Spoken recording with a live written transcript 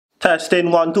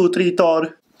Testing 1, 2, 3,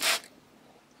 Thor.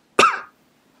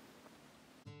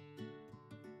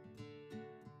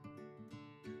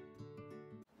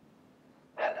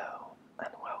 Hello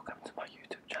and welcome to my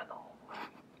YouTube channel.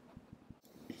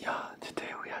 Yeah, today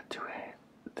we are doing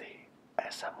the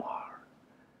SMR.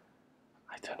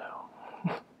 I don't know.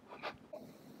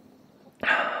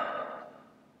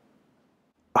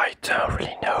 I don't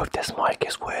really know if this mic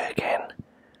is working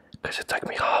because it took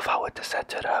me half hour to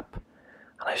set it up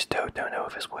and I still don't know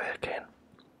if it's working,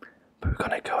 but we're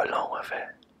gonna go along with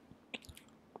it.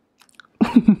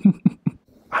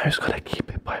 I'm just gonna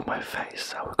keep it by my face,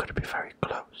 so we're gonna be very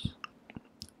close.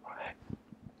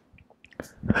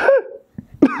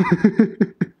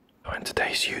 In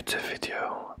today's YouTube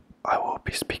video, I will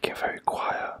be speaking very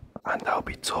quiet and I'll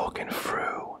be talking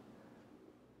through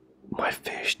my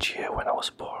first year when I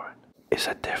was born. It's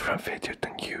a different video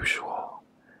than usual.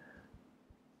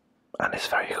 And it's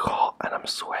very hot and I'm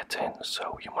sweating,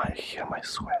 so you might hear my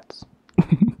sweat.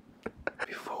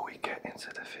 Before we get into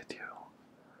the video,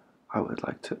 I would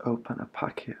like to open a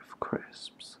packet of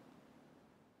crisps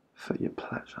for your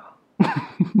pleasure.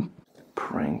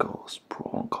 Pringles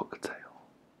prawn cocktail.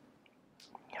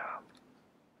 Yeah.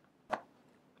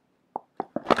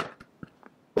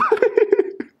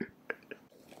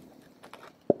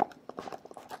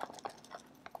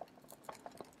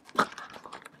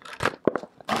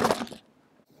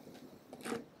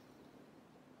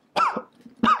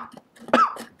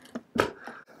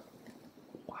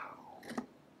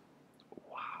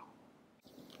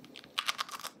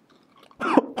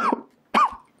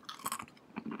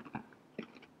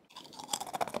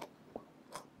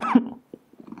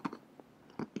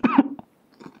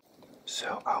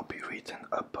 So I'll be reading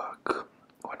a book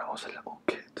when I was a little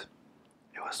kid.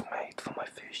 It was made for my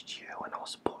first year when I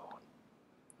was born.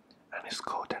 And it's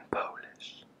called in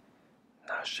Polish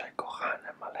Nasze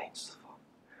kochane maleństwo,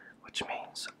 which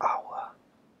means our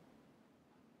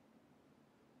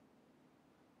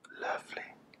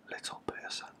lovely little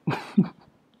person.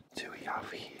 Do we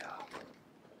have here?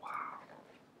 Wow.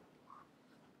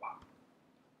 Wow.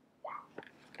 Wow.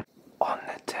 On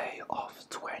the day of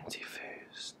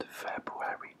 21st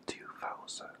February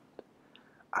 2000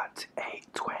 at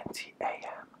 8:20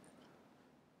 AM.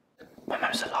 My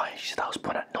mum's a liar, she said I was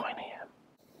born at 9 AM.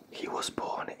 He was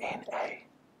born in a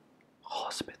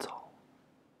hospital.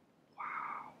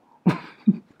 Wow.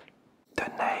 The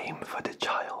name for the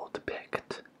child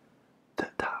picked the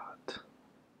dad.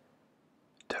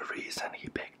 The reason he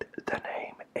picked the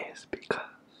name is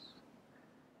because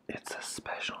it's a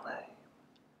special name.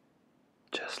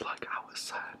 Just like our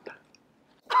son.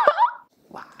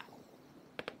 Wow.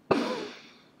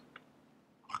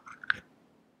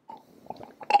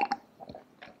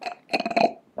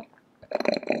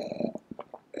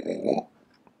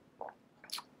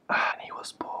 And he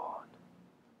was born.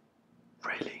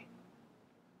 Really?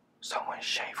 Someone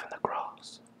shaving the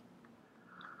grass.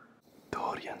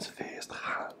 Dorian's first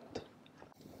hand.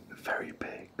 Very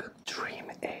big.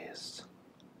 Dream is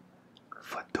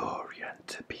for Dorian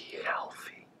to be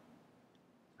healthy,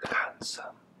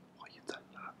 handsome,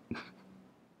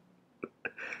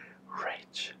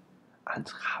 rich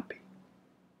and happy.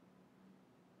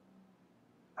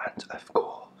 And of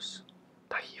course,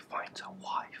 that he finds a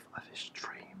wife of his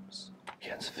dreams.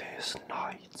 Dorian's first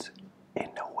night in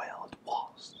the world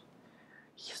was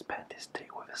he spent his day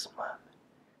with his mum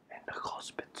in the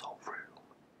hospital room.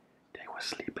 They were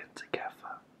sleeping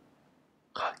together,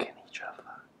 hugging each other.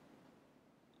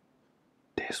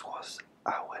 This was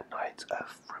our night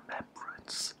of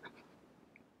remembrance.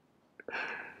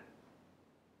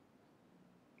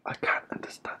 I can't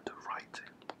understand the writing.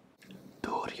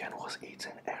 Dorian was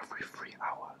eating every 3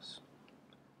 hours.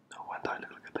 No wonder I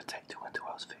looked like a potato until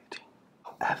I was 13.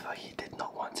 However, he did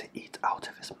not want to eat out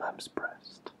of his mum's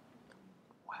breast.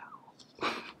 Well,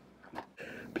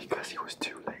 because he was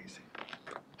too lazy.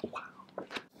 Wow.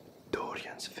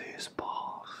 Dorian's first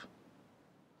bath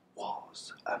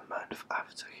was a month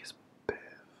after his birth.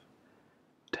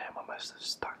 Damn, I must have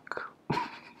stunk.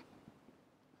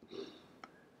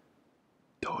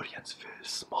 Dorian's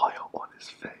first smile on his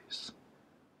face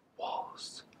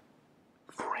was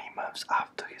 3 months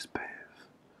after his birth.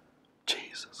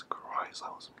 Jesus Christ, I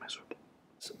was miserable.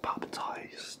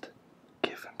 Baptized,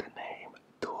 given the name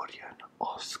Dorian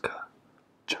Oscar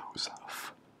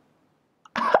Joseph.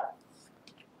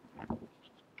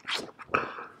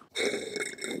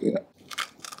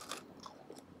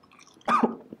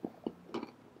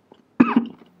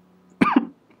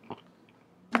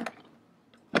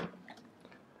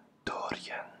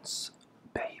 Dorian's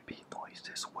baby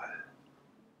noises were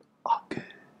okay.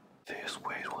 First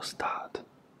word was dad.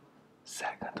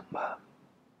 Second mum,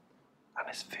 and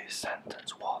his first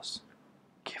sentence was,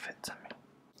 "Give it to me."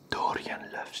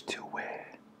 Dorian loves to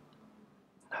wear.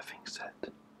 Nothing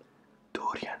said.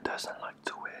 Dorian doesn't like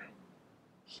to wear.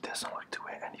 He doesn't like to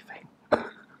wear anything.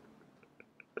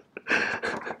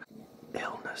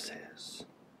 Illnesses.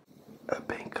 A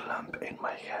big lump in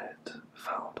my head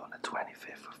found on the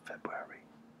 25th of February,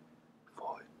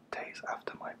 4 days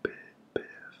after my birth.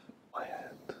 My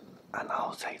head. And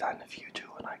I'll say that in the future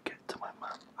when I get to my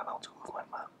mum, and I'll talk with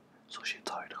my mum so she'll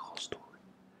tell you the whole story.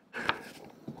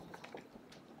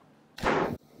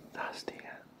 That's the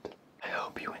end. I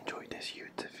hope you enjoyed this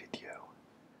YouTube video,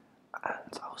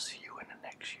 and I'll see you in the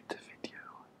next YouTube video.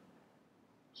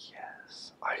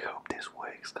 Yes, I hope this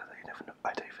works because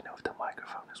I don't even know if the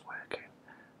microphone is working,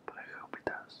 but I hope it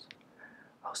does.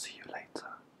 I'll see you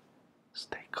later.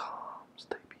 Stay calm,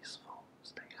 stay peaceful,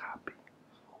 stay happy,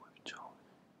 full of joy.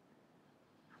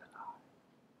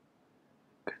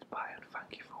 Goodbye and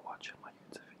thank you for watching my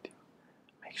YouTube video.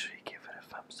 Make sure you give it a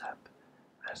thumbs up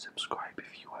and subscribe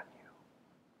if you are new.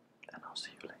 And I'll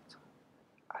see you later.